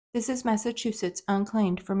This is Massachusetts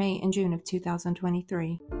Unclaimed for May and June of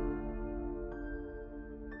 2023.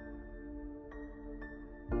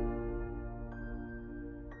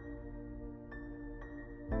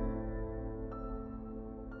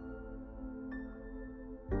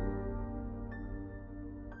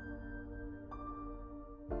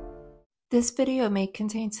 This video may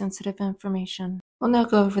contain sensitive information. We'll now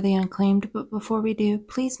go over the Unclaimed, but before we do,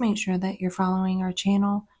 please make sure that you're following our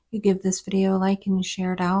channel. You give this video a like and you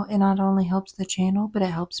share it out. It not only helps the channel, but it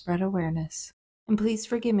helps spread awareness. And please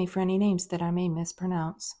forgive me for any names that I may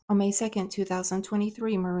mispronounce. On May 2nd,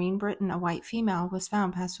 2023, Maureen Britton, a white female, was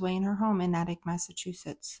found passed away in her home in Natick,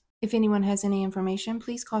 Massachusetts. If anyone has any information,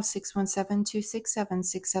 please call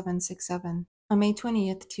 617-267-6767. On May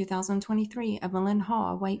 20th, 2023, Evelyn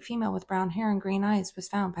Hall, a white female with brown hair and green eyes, was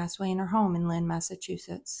found passed away in her home in Lynn,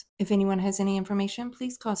 Massachusetts. If anyone has any information,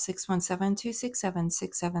 please call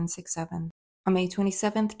 617-267-6767. On May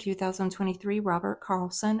 27th, 2023, Robert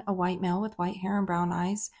Carlson, a white male with white hair and brown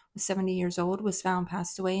eyes, was 70 years old, was found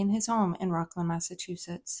passed away in his home in Rockland,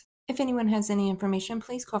 Massachusetts. If anyone has any information,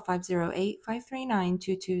 please call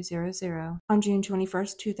 508-539-2200. On June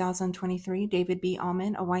 21st, 2023, David B.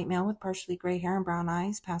 Allman, a white male with partially gray hair and brown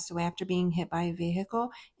eyes, passed away after being hit by a vehicle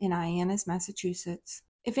in Hyannis, Massachusetts.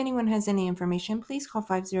 If anyone has any information, please call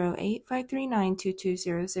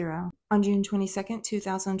 508-539-2200. On June 22nd,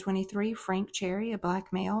 2023, Frank Cherry, a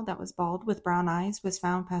black male that was bald with brown eyes, was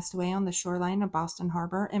found passed away on the shoreline of Boston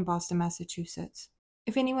Harbor in Boston, Massachusetts.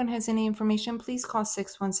 If anyone has any information, please call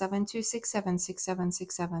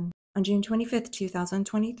 617-267-6767. On June 25th,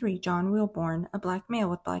 2023, John Wilborn, a black male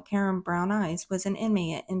with black hair and brown eyes, was an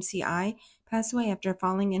inmate at MCI, passed away after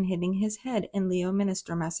falling and hitting his head in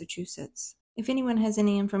Leominster, Massachusetts. If anyone has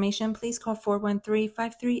any information, please call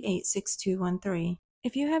 413-538-6213.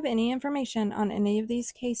 If you have any information on any of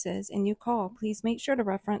these cases and you call, please make sure to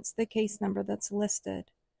reference the case number that's listed.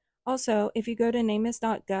 Also, if you go to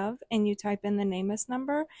NamUs.gov and you type in the NamUs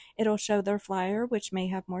number, it'll show their flyer, which may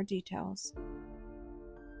have more details.